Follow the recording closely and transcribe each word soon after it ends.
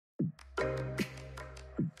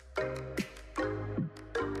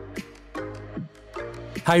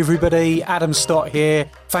Hey everybody, Adam Stott here.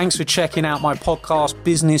 Thanks for checking out my podcast,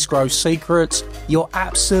 Business Growth Secrets. You're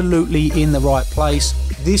absolutely in the right place.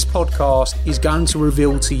 This podcast is going to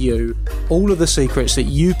reveal to you all of the secrets that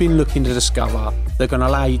you've been looking to discover that are going to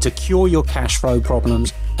allow you to cure your cash flow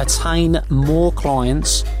problems, attain more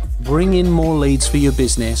clients, bring in more leads for your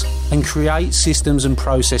business, and create systems and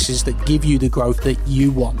processes that give you the growth that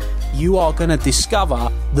you want. You are going to discover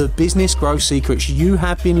the business growth secrets you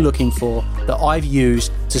have been looking for that I've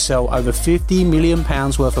used to sell over £50 million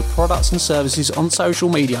worth of products and services on social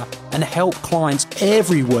media and help clients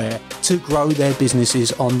everywhere to grow their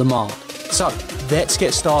businesses on demand. So let's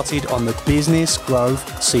get started on the Business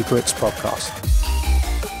Growth Secrets podcast.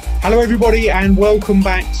 Hello everybody and welcome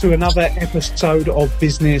back to another episode of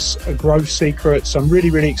Business Growth Secrets. I'm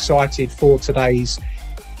really excited for today's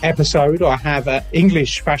episode. I have an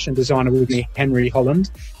English fashion designer with me, Henry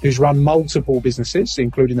Holland, who's run multiple businesses,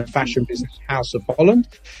 including the fashion business House of Holland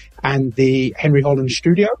and the Henry Holland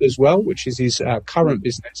Studio as well, which is his current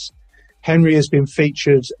business. Henry has been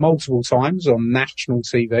featured multiple times on national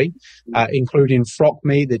TV, including Frock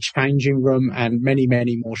Me, The Changing Room, and many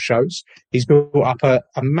more shows. He's built up a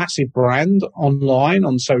massive brand online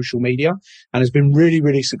on social media and has been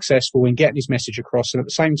really successful in getting his message across and at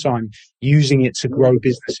the same time using it to grow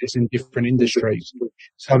businesses in different industries.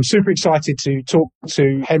 So I'm super excited to talk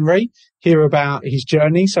to Henry, hear about his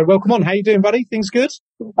journey. So welcome on. How you doing, buddy? Things good?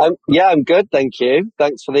 Yeah, I'm good. Thank you.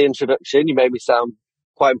 Thanks for the introduction. You made me sound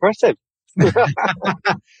quite impressive.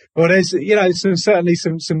 Well, there's certainly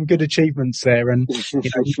some good achievements there, and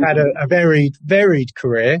you've had a varied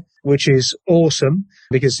career, which is awesome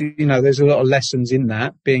because there's a lot of lessons in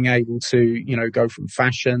that, being able to go from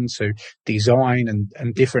fashion to design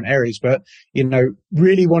and different areas. But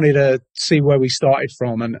really wanted to see where we started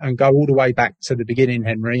from and go all the way back to the beginning,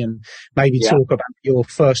 Henry, and maybe talk about your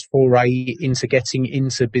first foray into getting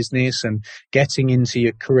into business and getting into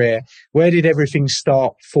your career. Where did everything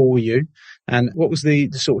start for you? And what was the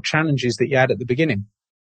sort of challenges that you had at the beginning?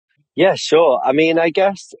 Yeah, sure. I mean, I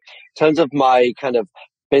guess in terms of my kind of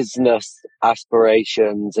business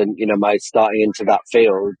aspirations and, my starting into that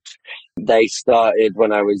field, they started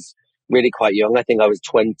when I was really quite young. I think I was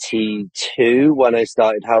 22 when I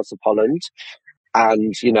started House of Holland.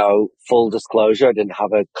 And, full disclosure, I didn't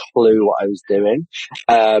have a clue what I was doing.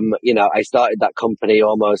 I started that company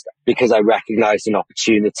almost because I recognized an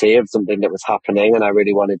opportunity of something that was happening and I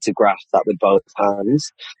really wanted to grasp that with both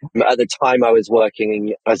hands. At the time I was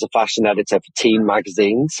working as a fashion editor for Teen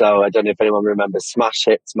magazine. So I don't know if anyone remembers Smash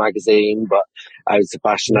Hits magazine, but I was a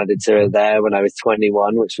fashion editor there when I was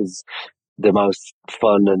 21, which was the most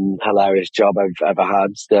fun and hilarious job I've ever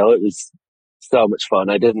had still. It was so much fun.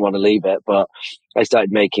 I didn't want to leave it, but I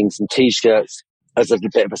started making some t-shirts as a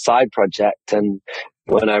bit of a side project. And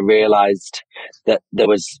when I realized that there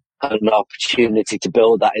was an opportunity to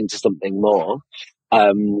build that into something more,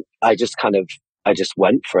 I just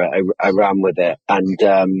went for it. I ran with it. And,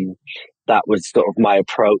 that was sort of my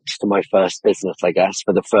approach to my first business, I guess,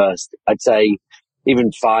 for the first, I'd say,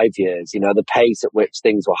 even 5 years, the pace at which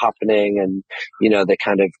things were happening and, the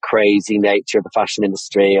kind of crazy nature of the fashion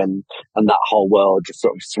industry and that whole world just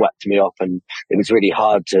sort of swept me up. And it was really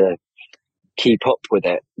hard to keep up with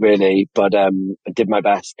it, really. But I did my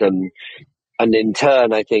best. And in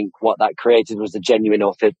turn, I think what that created was a genuine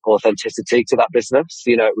authenticity to that business.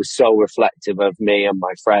 It was so reflective of me and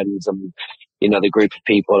my friends and, the group of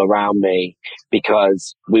people around me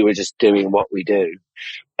because we were just doing what we do.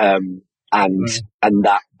 And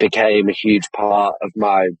that became a huge part of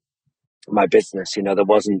my business. There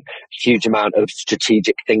wasn't a huge amount of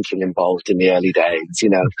strategic thinking involved in the early days.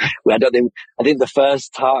 I think the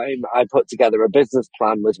first time I put together a business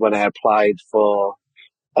plan was when I applied for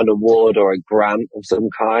an award or a grant of some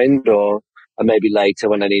kind, or maybe later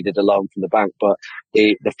when I needed a loan from the bank. But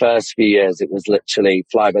the first few years, it was literally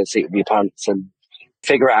fly by the seat of your pants and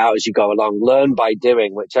figure it out as you go along, learn by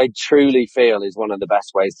doing, which I truly feel is one of the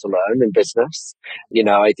best ways to learn in business.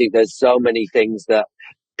 I think there's so many things that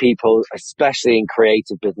people, especially in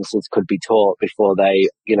creative businesses, could be taught before they,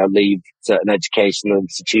 leave certain educational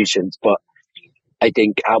institutions. But I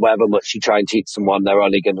think however much you try and teach someone, they're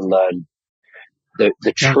only going to learn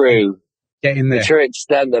the true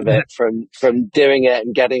extent of it from doing it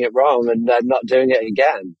and getting it wrong and then not doing it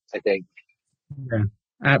again, I think. Yeah.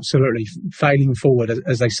 Absolutely. Failing forward,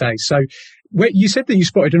 as they say. So you said that you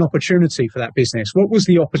spotted an opportunity for that business. What was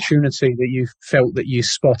the opportunity that you felt that you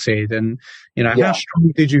spotted? And, how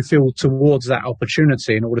strong did you feel towards that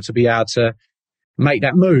opportunity in order to be able to make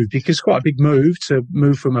that move? Because quite a big move to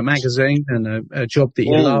move from a magazine and a job that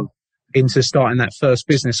you love into starting that first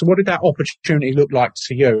business. So what did that opportunity look like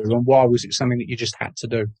to you, and why was it something that you just had to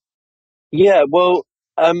do? Yeah, well,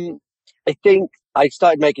 I think I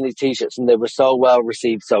started making these t-shirts and they were so well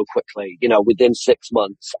received so quickly. You know, within 6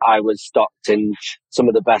 months, I was stocked in some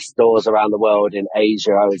of the best stores around the world. In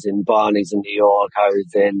Asia, I was in Barney's in New York, I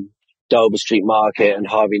was in Dover Street Market and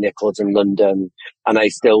Harvey Nichols in London. And I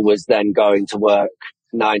still was then going to work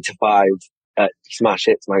 9 to 5 at Smash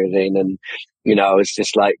Hits magazine. And, you know, it's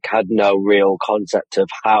just like had no real concept of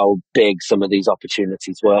how big some of these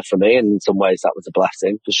opportunities were for me. And in some ways that was a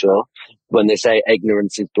blessing for sure. When they say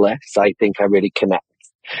ignorance is bliss, I think I really connect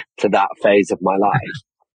to that phase of my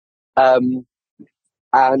life.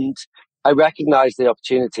 And I recognized the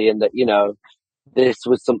opportunity and that, you know, this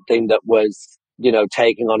was something that was, you know,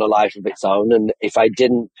 taking on a life of its own. And if I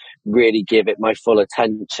didn't really give it my full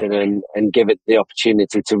attention and give it the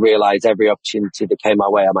opportunity to realize every opportunity that came my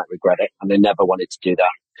way, I might regret it. And I never wanted to do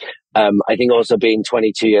that. I think also being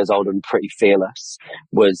 22 years old and pretty fearless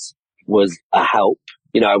was a help.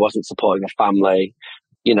 You know, I wasn't supporting a family.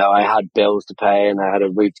 You know, I had bills to pay and I had a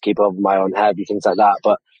roof to keep over my own head and things like that.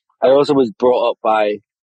 But I also was brought up by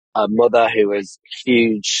a mother who was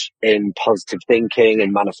huge in positive thinking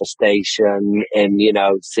and manifestation and, you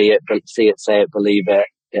know, see it, say it, believe it,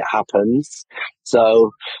 it happens.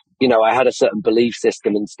 So, you know, I had a certain belief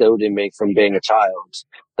system instilled in me from being a child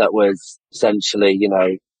that was essentially, you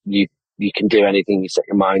know, you can do anything you set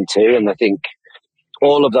your mind to. And I think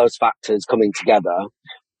all of those factors coming together,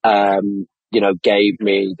 you know, gave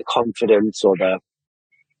me the confidence or the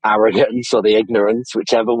arrogance or the ignorance,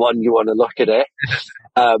 whichever one you want to look at it.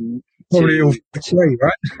 Probably all three,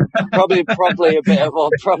 right? probably a bit of all,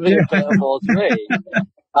 a bit of all three.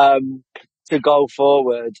 To go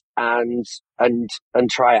forward and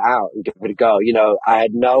try it out and give it a go. You know, I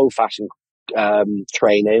had no fashion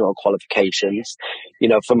training or qualifications. You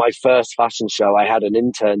know, for my first fashion show, I had an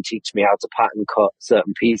intern teach me how to pattern cut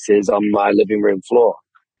certain pieces on my living room floor.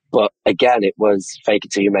 But again, it was fake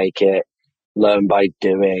it till you make it, learn by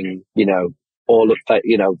doing, you know, all of,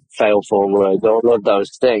 you know, fail forward, all of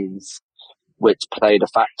those things, which played a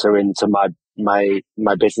factor into my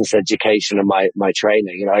business education and my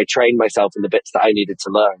training. You know, I trained myself in the bits that I needed to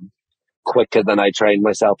learn quicker than I trained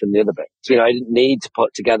myself in the other bits. You know, I didn't need to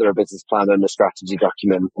put together a business plan and a strategy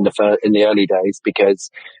document in the early days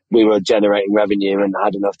because we were generating revenue and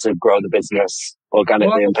had enough to grow the business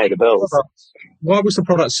organically and pay the bills. Why was the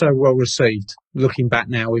product so well received? Looking back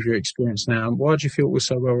now with your experience now, why do you feel it was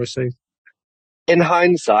so well received? In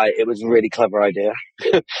hindsight, it was a really clever idea.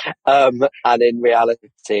 And in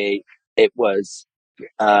reality, it was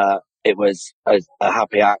a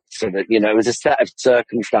happy accident. You know, it was a set of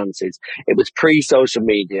circumstances. It was pre-social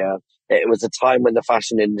media. It was a time when the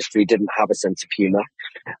fashion industry didn't have a sense of humor.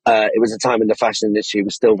 It was a time when the fashion industry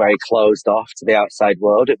was still very closed off to the outside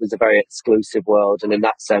world. It was a very exclusive world. And in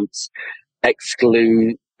that sense,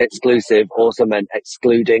 exclusive also meant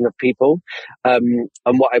excluding of people. And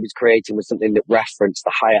what I was creating was something that referenced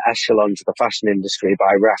the higher echelons of the fashion industry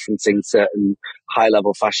by referencing certain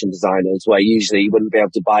high-level fashion designers where usually you wouldn't be able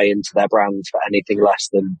to buy into their brands for anything less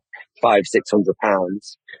than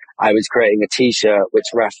 £500-600. I was creating a t-shirt which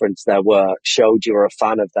referenced their work, showed you were a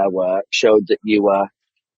fan of their work, showed that you were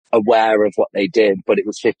aware of what they did, but it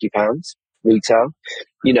was £50 retail.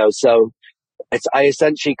 You know, so I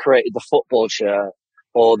essentially created the football shirt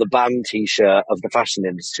or the band t-shirt of the fashion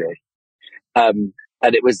industry. And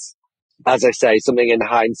it was, as I say, something in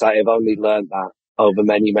hindsight, I've only learned that over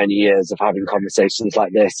many, many years of having conversations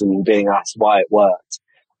like this and being asked why it worked.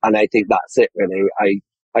 And I think that's it really.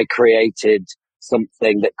 I created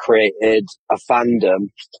something that created a fandom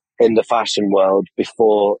in the fashion world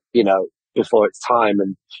before its time.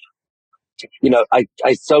 And, you know,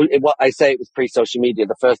 what I say it was pre-social media.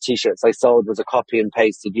 The first t-shirts I sold was a copy and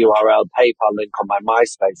pasted URL PayPal link on my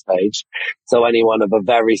MySpace page. So anyone of a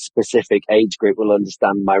very specific age group will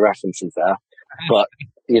understand my references there. But,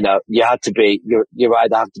 you know, you either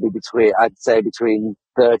have to be between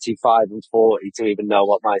 35 and 40 to even know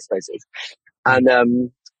what MySpace is. And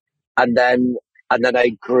then I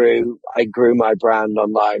grew my brand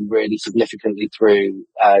online really significantly through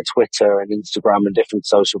Twitter and Instagram and different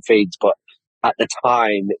social feeds. But at the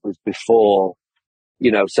time, it was before,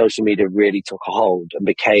 you know, social media really took a hold and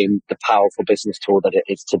became the powerful business tool that it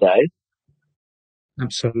is today.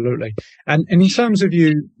 Absolutely. And in terms of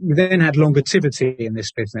you then had longevity in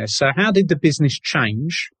this business. So how did the business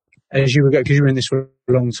change as you were, because you were in this for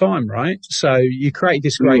a long time, right? So you created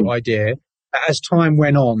this great idea. As time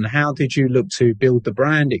went on, how did you look to build the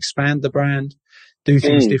brand, expand the brand, do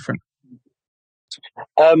things different?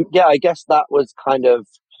 Yeah, I guess that was kind of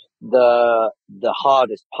the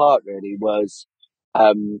hardest part really was,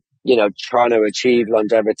 trying to achieve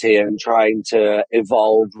longevity and trying to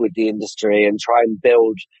evolve with the industry and try and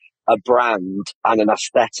build a brand and an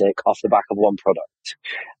aesthetic off the back of one product.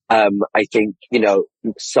 I think,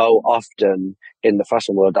 so often in the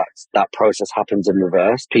fashion world, that process happens in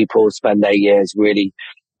reverse. People spend their years really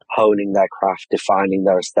honing their craft, defining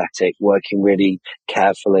their aesthetic, working really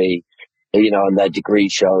carefully, on their degree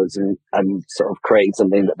shows and sort of creating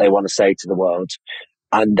something that they want to say to the world.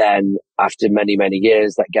 And then after many, many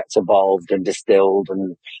years, that gets evolved and distilled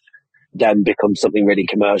and then becomes something really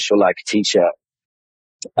commercial, like a t-shirt.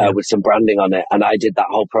 With some branding on it. And I did that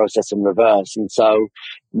whole process in reverse. And so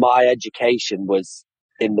my education was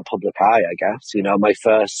in the public eye, I guess. My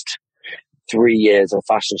first 3 years of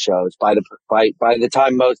fashion shows, by the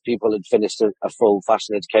time most people had finished a full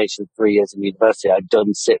fashion education, 3 years in university, I'd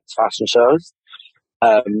done 6 fashion shows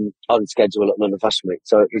on schedule at London Fashion Week.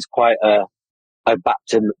 So it was quite a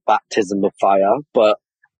baptism of fire. But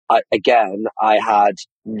I had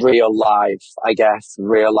real life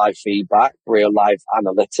feedback, real life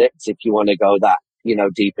analytics, if you want to go that,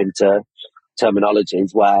 deep into terminologies,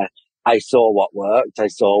 where I saw what worked. I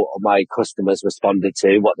saw what my customers responded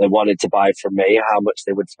to, what they wanted to buy from me, how much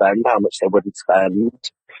they would spend, how much they wouldn't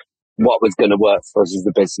spend, what was going to work for us as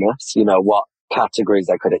a business, what categories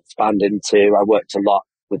I could expand into. I worked a lot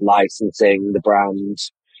with licensing, the brand.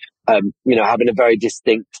 Having a very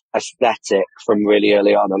distinct aesthetic from really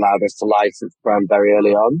early on allowed us to license the brand very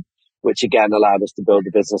early on, which again allowed us to build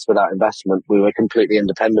the business without investment. We were completely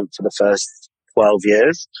independent for the first 12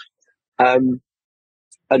 years. And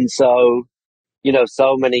so,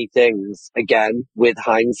 so many things, again, with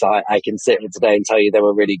hindsight, I can sit here today and tell you they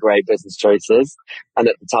were really great business choices. And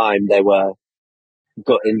at the time they were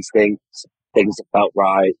gut instincts, things that felt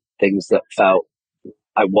right, things that felt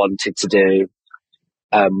I wanted to do.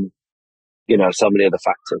 So many other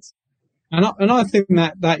factors. And I think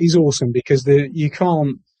that is awesome, because the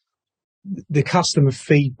customer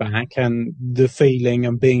feedback and the feeling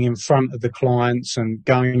and being in front of the clients and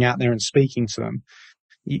going out there and speaking to them,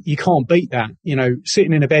 you can't beat that.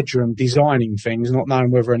 Sitting in a bedroom designing things, not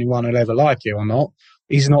knowing whether anyone will ever like it or not,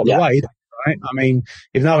 is not the way. Right? I mean,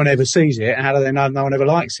 if no one ever sees it, how do they know no one ever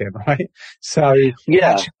likes it, right? So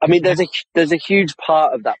yeah, I mean, there's a huge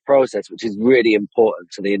part of that process which is really important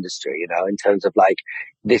to the industry, in terms of like,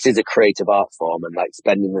 this is a creative art form, and like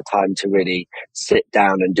spending the time to really sit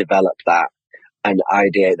down and develop that and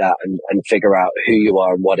ideate that and figure out who you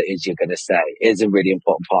are and what it is you're going to say is a really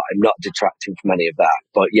important part. I'm not detracting from any of that,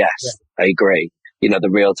 but yes, I agree. The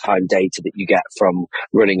real time data that you get from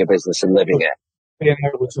running a business and living it. Being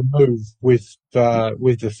able to move with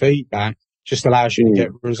the feedback just allows you to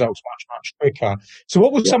get results much, much quicker. So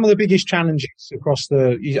what were some of the biggest challenges across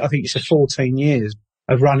I think it's 14 years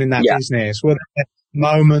of running that business? Were there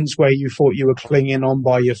moments where you thought you were clinging on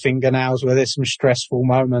by your fingernails? Were there some stressful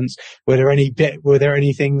moments? Were there any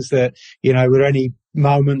things that, were there any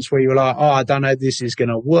moments where you were like, oh, I don't know if this is going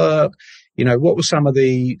to work? What were some of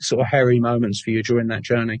the sort of hairy moments for you during that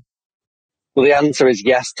journey? Well, the answer is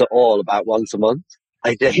yes to all, about once a month.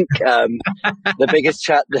 I think the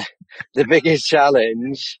biggest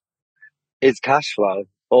challenge is cash flow.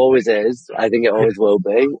 Always is. I think it always will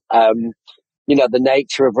be. The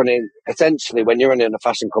nature of running, essentially, when you're running a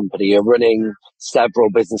fashion company, you're running several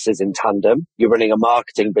businesses in tandem. You're running a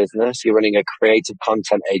marketing business, you're running a creative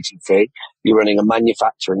content agency, you're running a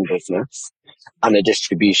manufacturing business, and a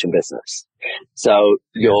distribution business. So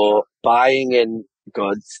you're buying in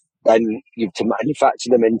goods, then you have to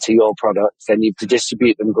manufacture them into your products, then you have to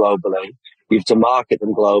distribute them globally, you have to market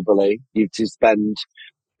them globally, you have to spend,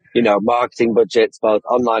 marketing budgets both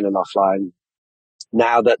online and offline.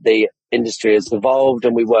 Now that the industry has evolved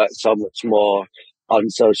and we work so much more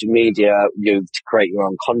on social media, you have to create your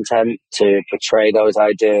own content to portray those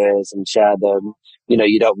ideas and share them.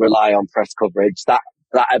 You don't rely on press coverage. That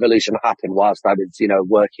evolution happened whilst I was,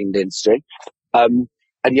 working the industry.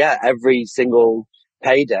 Every single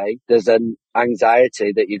payday, there's an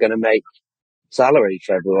anxiety that you're going to make salary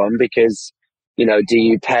for everyone, because, do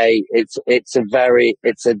you pay? It's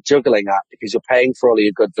a juggling act, because you're paying for all of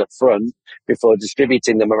your goods up front before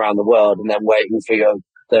distributing them around the world and then waiting for your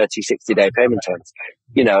 30, 60-day payment terms.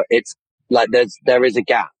 It's like there is a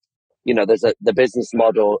gap. The business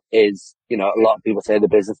model is, a lot of people say the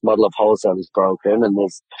business model of wholesale is broken, and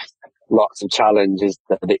there's lots of challenges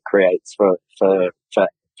that it creates for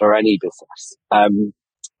any business. I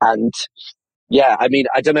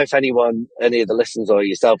don't know if any of the listeners or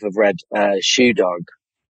yourself have read Shoe Dog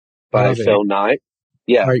by Phil Knight.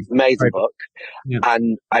 Yeah, amazing book. Yeah.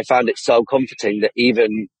 And I found it so comforting that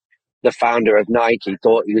even the founder of Nike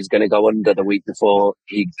thought he was going to go under the week before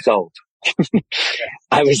he sold.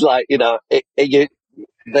 I was like, there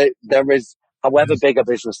is, however big a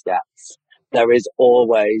business gets, there is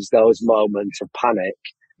always those moments of panic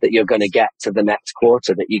that you're going to get to the next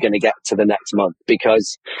quarter, that you're going to get to the next month,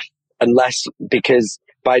 because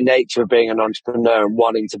by nature of being an entrepreneur and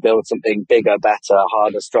wanting to build something bigger, better,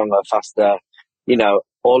 harder, stronger, faster,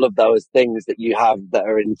 all of those things that you have that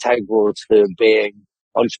are integral to being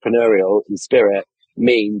entrepreneurial in spirit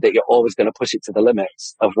mean that you're always going to push it to the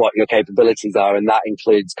limits of what your capabilities are. And that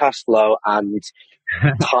includes cash flow and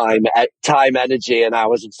time, energy, and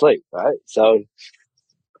hours of sleep, right? So,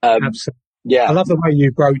 absolutely. Yeah. I love the way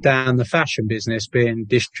you broke down the fashion business being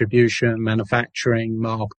distribution, manufacturing,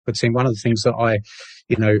 marketing. One of the things that I,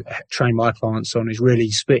 train my clients on is really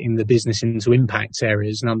splitting the business into impact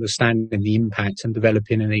areas and understanding the impact and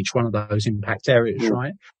developing in each one of those impact areas,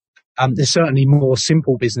 right? There's certainly more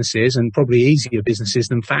simple businesses and probably easier businesses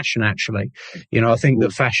than fashion, actually. I think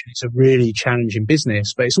that fashion is a really challenging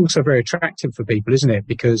business, but it's also very attractive for people, isn't it?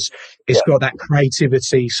 Because it's got that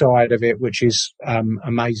creativity side of it, which is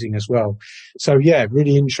amazing as well. So, yeah,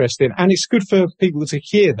 really interesting. And it's good for people to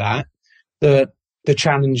hear that the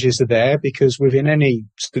challenges are there, because within any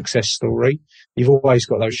success story, you've always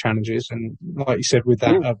got those challenges. And like you said with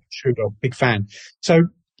that, Shoe Dog, big fan. So,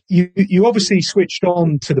 you obviously switched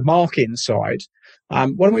on to the marketing side. Why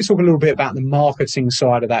don't we talk a little bit about the marketing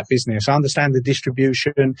side of that business? I understand the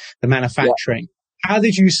distribution, the manufacturing. Yeah. How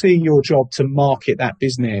did you see your job to market that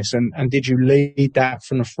business? And did you lead that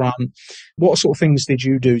from the front? What sort of things did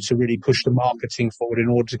you do to really push the marketing forward in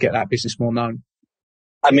order to get that business more known?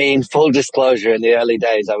 I mean, full disclosure, in the early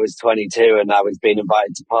days, I was 22 and I was being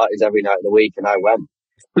invited to parties every night of the week, and I went.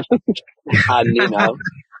 And,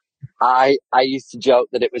 I used to joke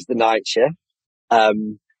that it was the night shift,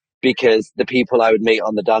 because the people I would meet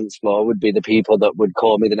on the dance floor would be the people that would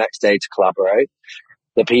call me the next day to collaborate.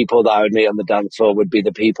 The people that I would meet on the dance floor would be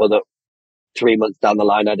the people that 3 months down the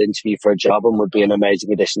line I'd interview for a job and would be an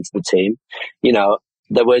amazing addition to the team.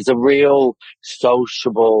 There was a real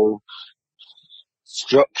sociable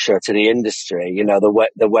structure to the industry,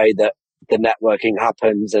 the way that the networking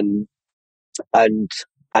happens and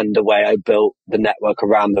the way I built the network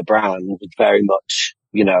around the brand was very much,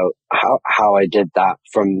 how I did that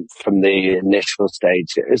from the initial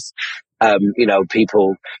stages.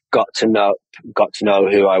 People got to know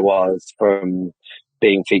who I was from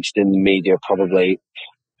being featured in the media, probably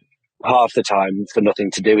half the time for nothing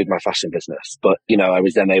to do with my fashion business. But, I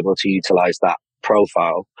was then able to utilize that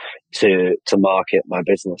profile to market my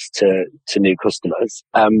business to new customers.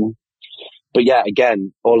 But yeah,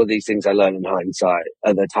 again, all of these things I learned in hindsight.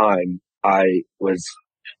 At the time, I was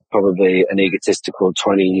probably an egotistical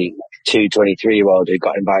 22, 23-year-old who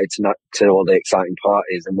got invited to all the exciting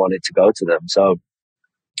parties and wanted to go to them. So,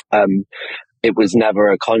 it was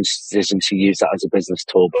never a conscious decision to use that as a business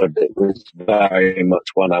tool, but it was very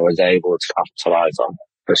much one I was able to capitalize on,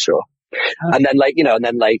 for sure. And then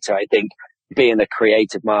later, I think being a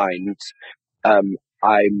creative mind,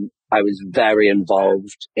 I was very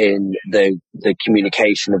involved in the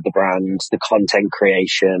communication of the brand, the content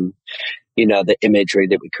creation, the imagery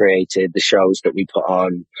that we created, the shows that we put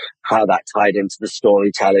on, how that tied into the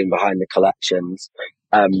storytelling behind the collections.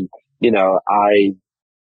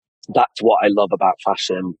 That's what I love about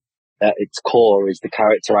fashion. At its core is the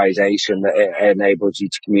characterization that it enables you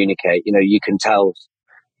to communicate. You can tell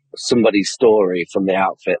somebody's story from the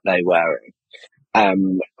outfit they're wearing.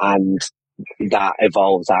 And that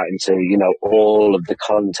evolves out into, all of the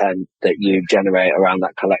content that you generate around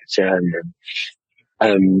that collection.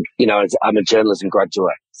 And, I'm a journalism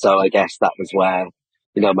graduate. So I guess that was where,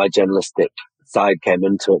 my journalistic side came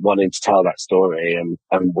into it, wanting to tell that story and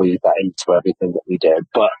weave that into everything that we did.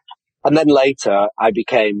 And then later I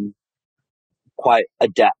became quite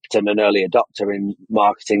adept and an early adopter in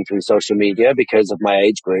marketing through social media because of my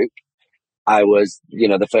age group. I was,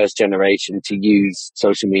 the first generation to use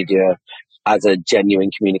social media as a genuine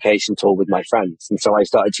communication tool with my friends. And so I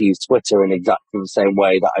started to use Twitter in exactly the same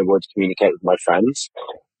way that I would communicate with my friends,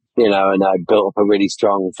 and I built up a really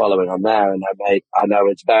strong following on there. And I know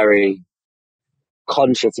it's very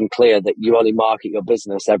conscious and clear that you only market your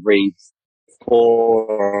business every 4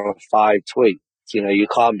 or 5 tweets. You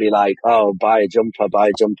can't be like, oh, buy a jumper, buy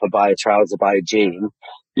a trouser, buy a jean.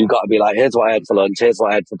 You've got to be like, here's what I had for lunch, here's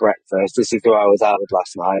what I had for breakfast, this is who I was out with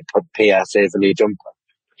last night, put PS, here's a new jumper.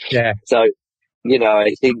 Yeah. So,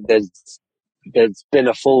 I think there's been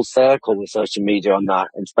a full circle with social media on that,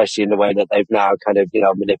 especially in the way that they've now kind of,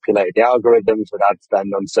 manipulated the algorithms with ad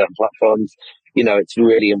spend on certain platforms. It's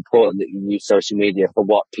really important that you use social media for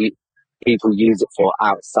what people use it for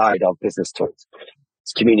outside of business tools.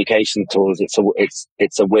 It's communication tools.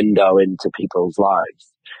 It's a window into people's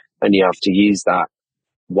lives, and you have to use that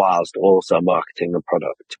whilst also marketing the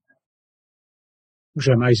product. Which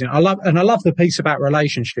is amazing. I love the piece about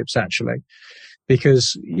relationships, actually,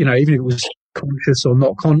 because, you know, even if it was conscious or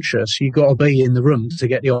not conscious, you got to be in the room to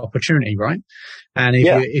get the opportunity, right? And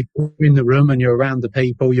if you're in the room and you're around the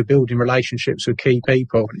people, you're building relationships with key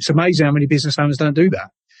people. It's amazing how many business owners don't do that.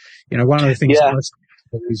 You know, one of the things that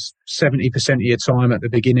I is 70% of your time at the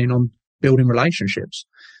beginning on building relationships,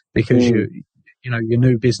 because you know, your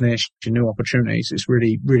new business, your new opportunities. It's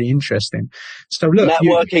really, really interesting. So look,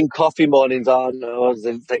 networking coffee mornings aren't as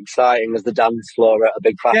exciting as the dance floor at a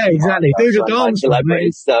big fashion. Yeah, exactly. Do the dance,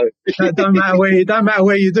 celebrities. So it don't matter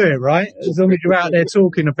where you do it, right? As long as you're out there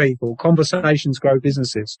talking to people, conversations grow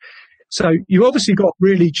businesses. So you obviously got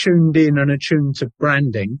really tuned in and attuned to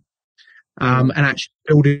branding, and actually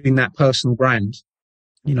building that personal brand.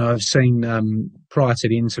 You know, I've seen, prior to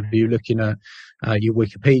the interview, looking at your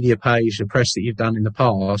Wikipedia page, the press that you've done in the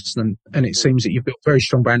past, and it seems that you've built a very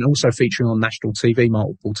strong brand, also featuring on national TV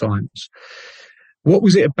multiple times. What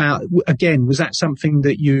was it about? Again, was that something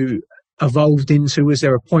that you evolved into? Was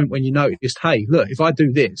there a point when you noticed, hey, look, if I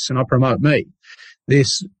do this and I promote me,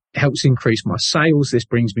 this helps increase my sales, this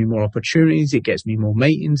brings me more opportunities, it gets me more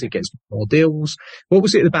meetings, it gets me more deals? What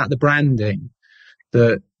was it about the branding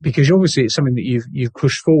that, because obviously it's something that you've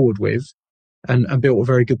pushed forward with and built a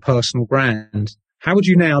very good personal brand. How would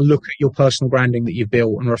you now look at your personal branding that you've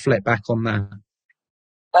built and reflect back on that?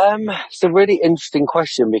 It's a really interesting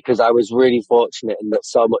question, because I was really fortunate in that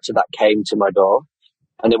so much of that came to my door,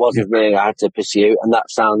 and it wasn't me I had to pursue. And that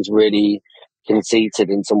sounds really conceited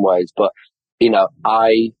in some ways, but, you know,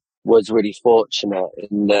 I was really fortunate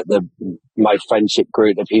in that my friendship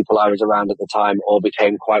group, the people I was around at the time, all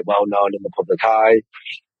became quite well known in the public eye,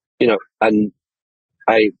 you know, and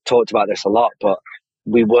I talked about this a lot, but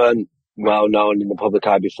we weren't well known in the public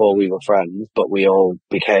eye before we were friends, but we all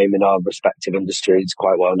became in our respective industries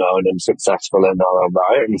quite well known and successful in our own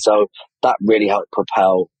right. And so that really helped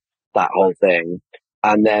propel that whole thing.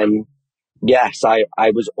 And then, yes, I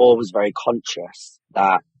was always very conscious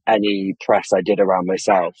that any press I did around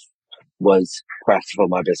myself was press for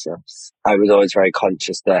my business. I was always very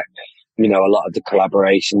conscious that, you know, a lot of the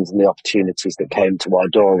collaborations and the opportunities that came to our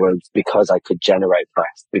door was because I could generate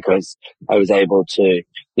press, because I was able to,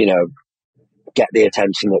 you know, get the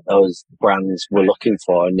attention that those brands were looking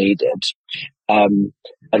for and needed.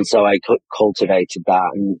 And so I cultivated that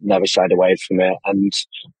and never shied away from it. And,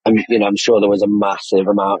 you know, I'm sure there was a massive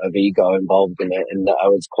amount of ego involved in it, and that I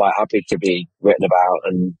was quite happy to be written about,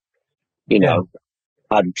 and, you know,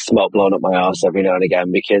 I'd smoke blown up my arse every now and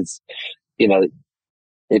again, because, you know,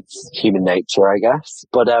 it's human nature, I guess.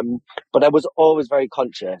 But I was always very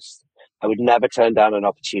conscious. I would never turn down an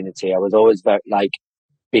opportunity. I was always very,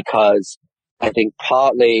 because I think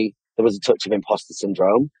partly there was a touch of imposter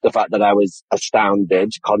syndrome. The fact that I was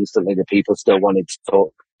astounded constantly that people still wanted to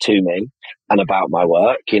talk to me and about my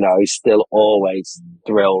work. You know, I was still always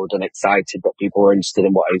thrilled and excited that people were interested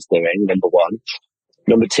in what I was doing, number one.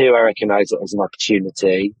 Number two, I recognized it as an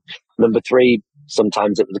opportunity. Number three,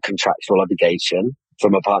 sometimes it was a contractual obligation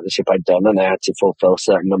from a partnership I'd done, and I had to fulfill a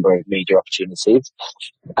certain number of media opportunities.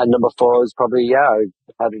 And number four was probably, I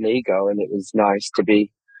had an ego, and it was nice to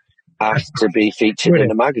be asked to be featured in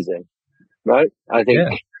a magazine, right? I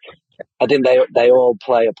think they all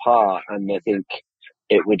play a part, and I think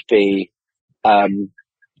it would be a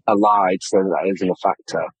lie to say that isn't a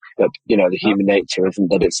factor. But, you know, the human nature isn't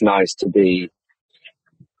that it's nice to be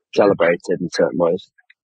celebrated in certain ways.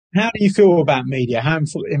 How do you feel about media? How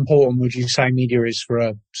important would you say media is for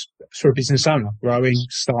a business owner growing,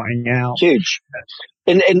 starting out? Huge.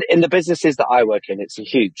 In the businesses that I work in, it's a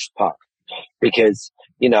huge part, because,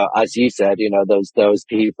 you know, as you said, you know, those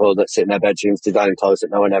people that sit in their bedrooms designing clothes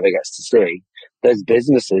that no one ever gets to see. There's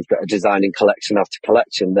businesses that are designing collection after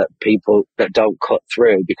collection that people that don't cut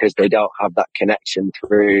through because they don't have that connection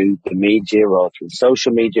through the media or through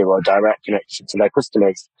social media or direct connection to their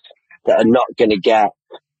customers, that are not going to get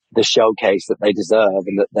the showcase that they deserve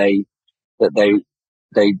and that they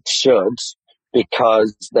should,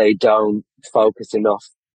 because they don't focus enough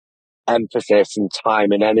emphasis and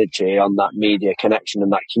time and energy on that media connection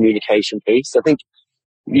and that communication piece. I think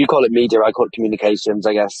you call it media, I call it communications.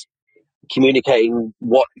 I guess communicating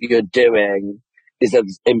what you're doing is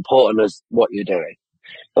as important as what you're doing.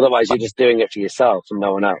 Otherwise, you're just doing it for yourself and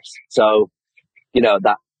no one else. So, you know,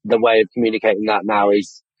 that the way of communicating that now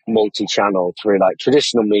is multi-channel through like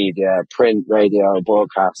traditional media, print, radio,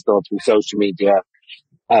 broadcast, or through social media,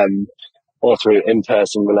 or through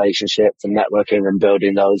in-person relationships and networking and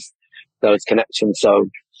building those those connections. So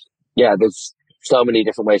yeah, there's so many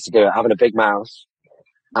different ways to do it. Having a big mouth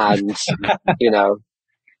and, you know,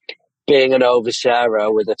 being an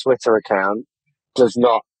oversharer with a Twitter account does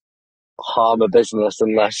not harm a business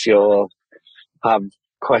unless you have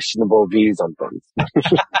questionable views on things.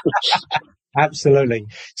 Absolutely.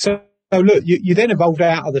 So look, you then evolved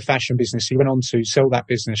out of the fashion business. You went on to sell that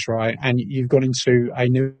business, right? And you've gone into a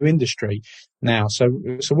new industry now. So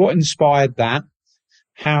what inspired that?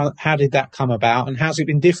 How did that come about? And how's it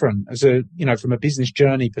been different as from a business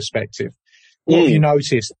journey perspective? What have you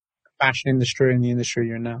noticed? Fashion industry and the industry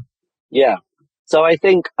you're in now? Yeah. So I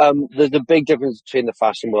think there's a big difference between the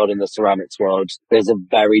fashion world and the ceramics world. There's a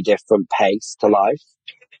very different pace to life.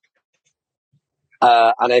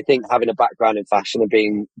 And I think having a background in fashion and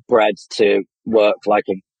being bred to work like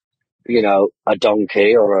a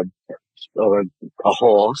donkey or a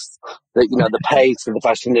horse, that, the pace of the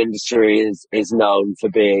fashion industry is known for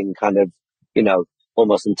being kind of,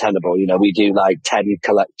 almost untenable. We do like 10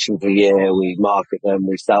 collections a year. We market them,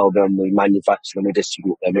 we sell them, we manufacture them, we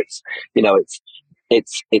distribute them.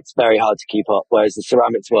 It's very hard to keep up. Whereas the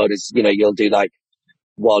ceramics world is, you'll do like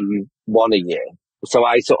one a year. So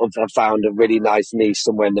I sort of have found a really nice niche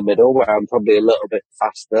somewhere in the middle where I'm probably a little bit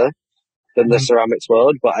faster than the ceramics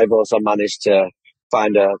world, but I've also managed to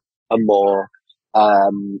find a more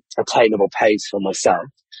attainable pace for myself.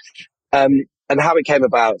 And how it came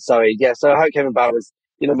about, so how it came about was,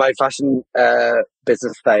 my fashion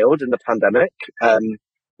business failed in the pandemic.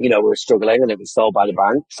 We were struggling and it was sold by the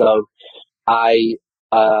bank. So I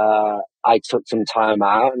took some time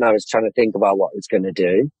out and I was trying to think about what I was going to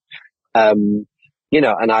do. And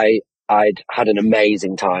I'd had an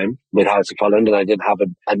amazing time with House of Holland, and I didn't have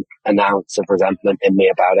an ounce of resentment in me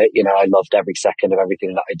about it. I loved every second of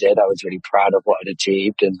everything that I did. I was really proud of what I'd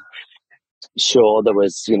achieved, and sure, there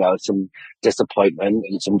was, some disappointment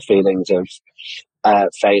and some feelings of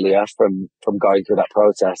failure from going through that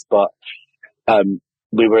process. But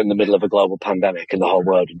we were in the middle of a global pandemic, and the whole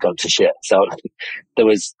world had gone to shit. So there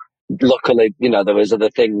was, luckily, there was other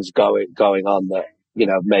things going on that,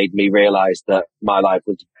 made me realize that my life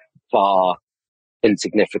was far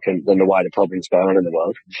insignificant than the wider problems going on in the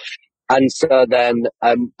world. And so then,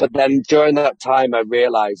 but then during that time, I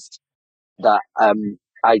realized that,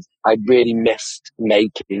 I really missed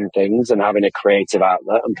making things and having a creative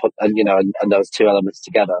outlet and those two elements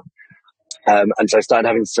together. And so I started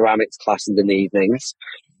having ceramics classes in the evenings.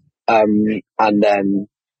 And then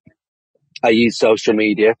I used social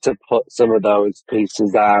media to put some of those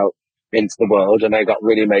pieces out into the world, and I got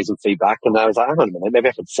really amazing feedback. And I was like, hang on a minute, maybe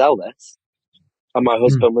I could sell this. And my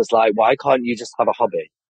husband was like, why can't you just have a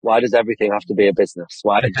hobby? Why does everything have to be a business?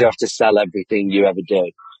 Why do you have to sell everything you ever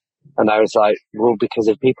do? And I was like, well, because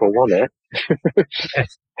if people want it,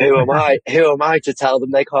 who am I to tell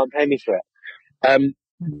them they can't pay me for it?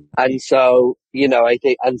 And so, I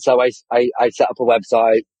think, and so I set up a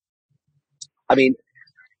website. I mean,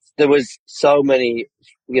 there was so many,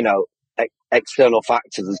 external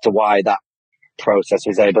factors as to why that process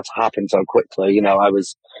was able to happen so quickly. I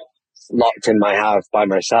was locked in my house by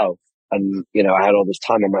myself, and, I had all this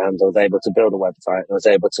time on my hands. I was able to build a website, and I was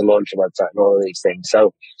able to launch a website and all of these things.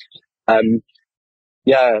 So, during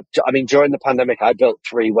the pandemic, I built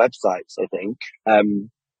 3 websites, I think.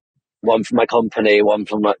 One for my company, one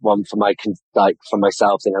for myself. I think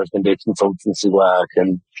I was going to do consultancy work,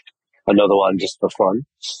 and another one just for fun.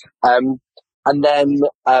 And then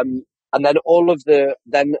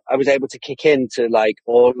then I was able to kick into like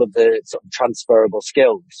all of the sort of transferable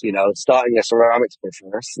skills, starting a ceramics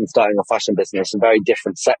business and starting a fashion business, are very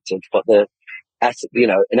different sectors, but in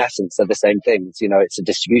essence, they're the same things. It's a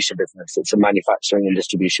distribution business. It's a manufacturing and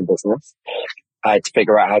distribution business. I had to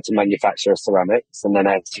figure out how to manufacture ceramics, and then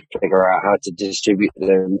I had to figure out how to distribute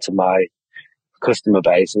them to my customer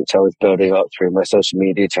base, which I was building up through my social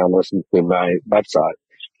media channels and through my website.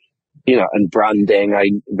 And branding, I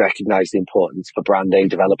recognize the importance for branding,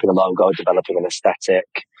 developing a logo, developing an aesthetic.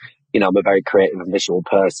 I'm a very creative and visual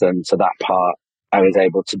person, so that part I was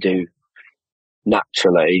able to do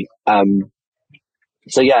naturally.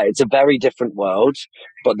 So yeah, it's a very different world,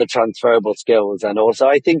 but the transferable skills, and also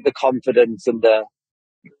I think the confidence and the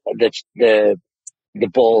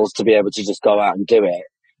balls to be able to just go out and do it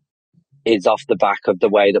is off the back of the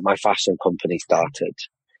way that my fashion company started.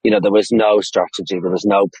 There was no strategy, there was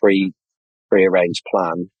no prearranged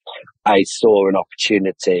plan. I saw an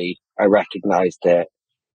opportunity, I recognized it,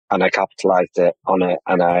 and I capitalized on it,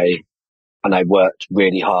 and I worked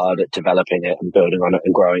really hard at developing it and building on it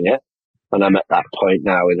and growing it. And I'm at that point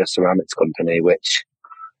now with a ceramics company, which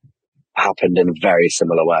happened in a very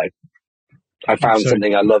similar way. I found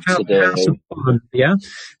something I love to do. House of Holland, yeah.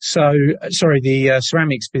 So, sorry, the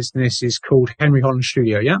ceramics business is called Henry Holland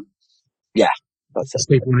Studio, yeah? Yeah, that's it. So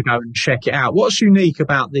people want to go and check it out. What's unique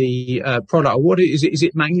about the product? What is it? Is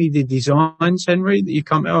it mainly the designs, Henry, that you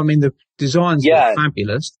come? I mean, the designs are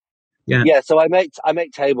fabulous. Yeah. Yeah. So I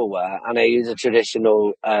make tableware, and I use a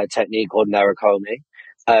traditional technique called Nerokomi,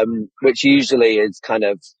 which usually is kind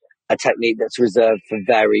of a technique that's reserved for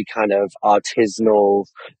very kind of artisanal,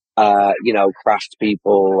 craft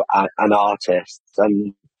people and artists.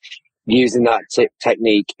 And using that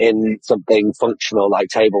technique in something functional like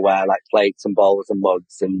tableware, like plates and bowls and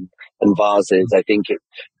mugs and vases, I think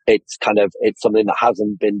it's something that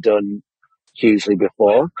hasn't been done hugely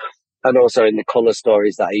before. And also in the colour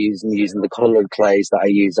stories that I use and using the coloured clays that I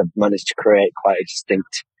use, I've managed to create quite a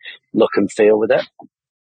distinct look and feel with it.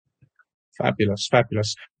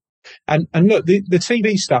 Fabulous. And look, the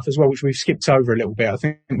TV stuff as well, which we've skipped over a little bit. I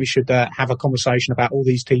think we should have a conversation about all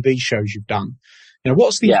these TV shows you've done. You know,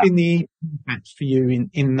 what's been the impact for you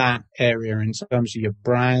in that area in terms of your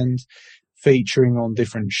brand, featuring on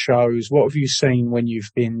different shows? What have you seen when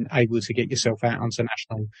you've been able to get yourself out onto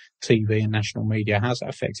national TV and national media? How's that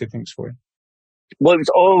affected things for you? Well, it's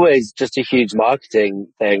always just a huge marketing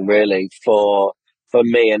thing, really, for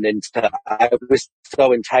me. And I was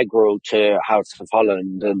so integral to House of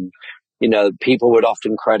Holland, and people would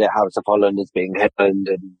often credit House of Holland as being Holland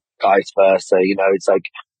and vice versa. It's like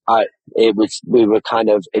we were kind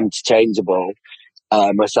of interchangeable,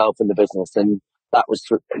 myself and the business, and that was,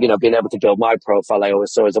 being able to build my profile. I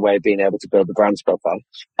always saw as a way of being able to build the brand's profile.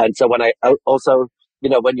 And so when I also,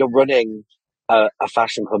 when you're running a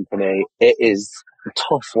fashion company, it is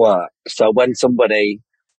tough work. So when somebody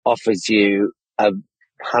offers you a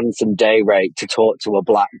handsome day rate to talk to a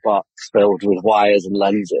black box filled with wires and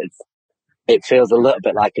lenses, it feels a little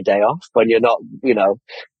bit like a day off when you're not,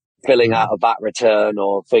 filling out a VAT return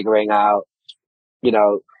or figuring out,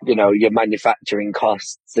 your manufacturing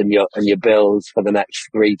costs and your bills for the next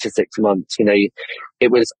 3 to 6 months.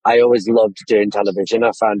 I always loved doing television.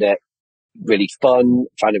 I found it really fun,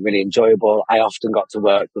 found it really enjoyable. I often got to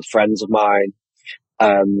work with friends of mine,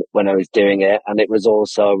 when I was doing it. And it was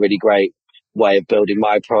also a really great way of building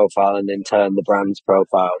my profile and in turn the brand's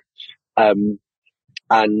profile. And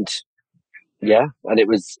it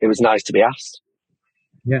was nice to be asked.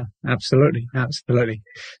 Yeah, absolutely.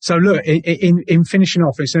 So look, in finishing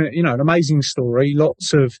off, it's an amazing story.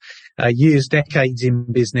 Lots of years, decades in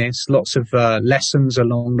business, lots of lessons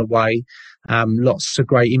along the way, lots of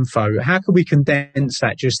great info. How can we condense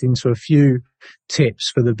that just into a few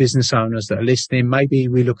tips for the business owners that are listening? Maybe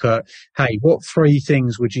we look at, hey, what 3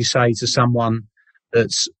 things would you say to someone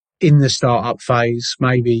that's in the startup phase,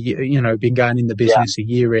 maybe, been going in the business a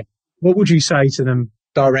year in? What would you say to them?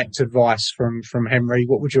 Direct advice from Henry.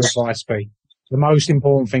 What would your advice be? The most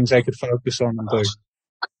important things they could focus on and do.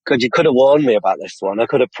 You could have warned me about this one. I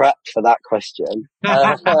could have prepped for that question.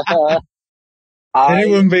 Then it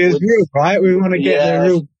wouldn't be as real, right? We want to get the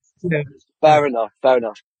real. Yeah. Fair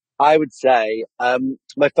enough. I would say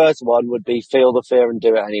my first one would be Feel the Fear and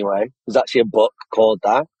Do It Anyway. There's actually a book called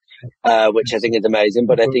that, which I think is amazing,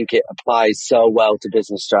 but I think it applies so well to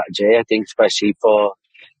business strategy. I think especially for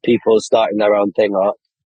people starting their own thing up,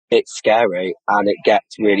 it's scary and it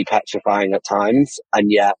gets really petrifying at times,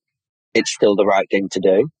 and yet it's still the right thing to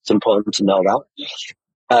do. It's important to know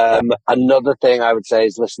that. Another thing I would say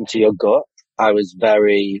is listen to your gut. I was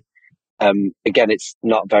very, again, it's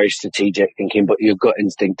not very strategic thinking, but your gut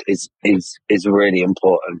instinct is really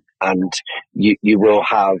important, and you will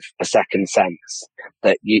have a second sense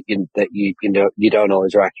that you don't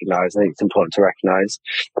always recognize. I think it's important to recognize.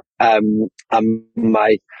 And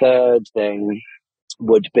my third thing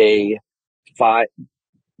would be find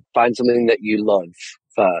something that you love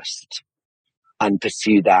first and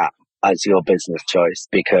pursue that as your business choice,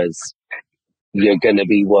 because you're going to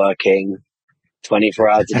be working 24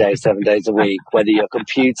 hours a day, 7 days a week, whether your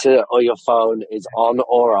computer or your phone is on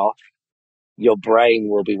or off. Your brain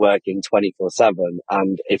will be working 24/7.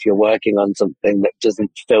 And if you're working on something that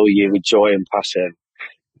doesn't fill you with joy and passion,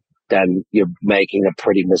 then you're making a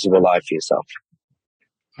pretty miserable life for yourself.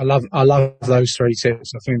 I love those 3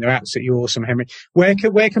 tips. I think they're absolutely awesome, Henry. Where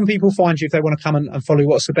can people find you if they want to come and follow you?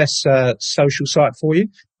 What's the best social site for you?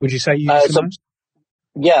 Would you say you use the most?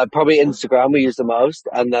 Yeah, probably Instagram we use the most.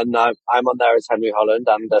 And then I'm on there as Henry Holland,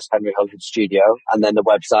 and there's Henry Holland Studio. And then the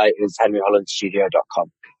website is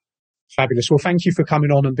henryhollandstudio.com. Fabulous. Well, thank you for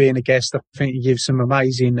coming on and being a guest. I think you give some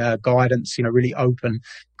amazing guidance, really open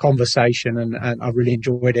conversation, and I really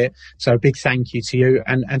enjoyed it. So a big thank you to you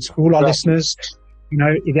and to all our listeners.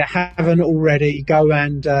 if you haven't already, go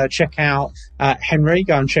and check out Henry.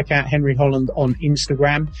 Go and check out Henry Holland on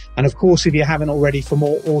Instagram. And of course, if you haven't already, for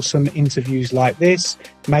more awesome interviews like this,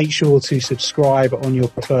 make sure to subscribe on your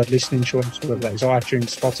preferred listening choice, whether that's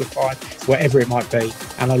iTunes, Spotify, whatever it might be.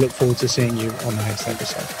 And I look forward to seeing you on the next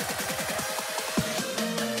episode.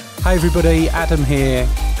 Hey everybody, Adam here,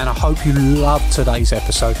 and I hope you loved today's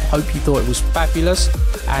episode. I hope you thought it was fabulous,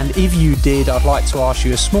 and if you did, I'd like to ask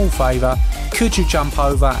you a small favour. Could you jump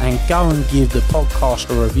over and go and give the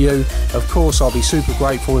podcast a review? Of course, I'll be super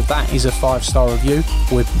grateful if that is a 5-star review.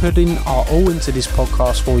 We're putting our all into this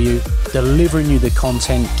podcast for you, delivering you the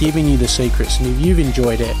content, giving you the secrets, and if you've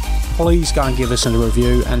enjoyed it, please go and give us a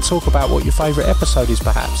review and talk about what your favourite episode is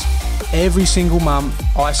perhaps. Every single month,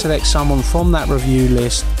 I select someone from that review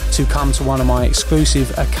list to come to one of my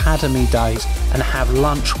exclusive Academy days and have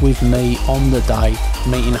lunch with me on the day,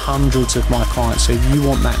 meeting hundreds of my clients. So if you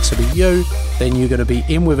want that to be you, then you're going to be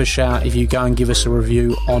in with a shout if you go and give us a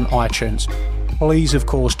review on iTunes. Please, of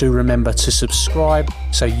course, do remember to subscribe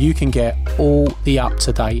so you can get all the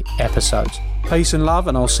up-to-date episodes. Peace and love,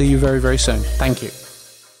 and I'll see you very, very soon. Thank you.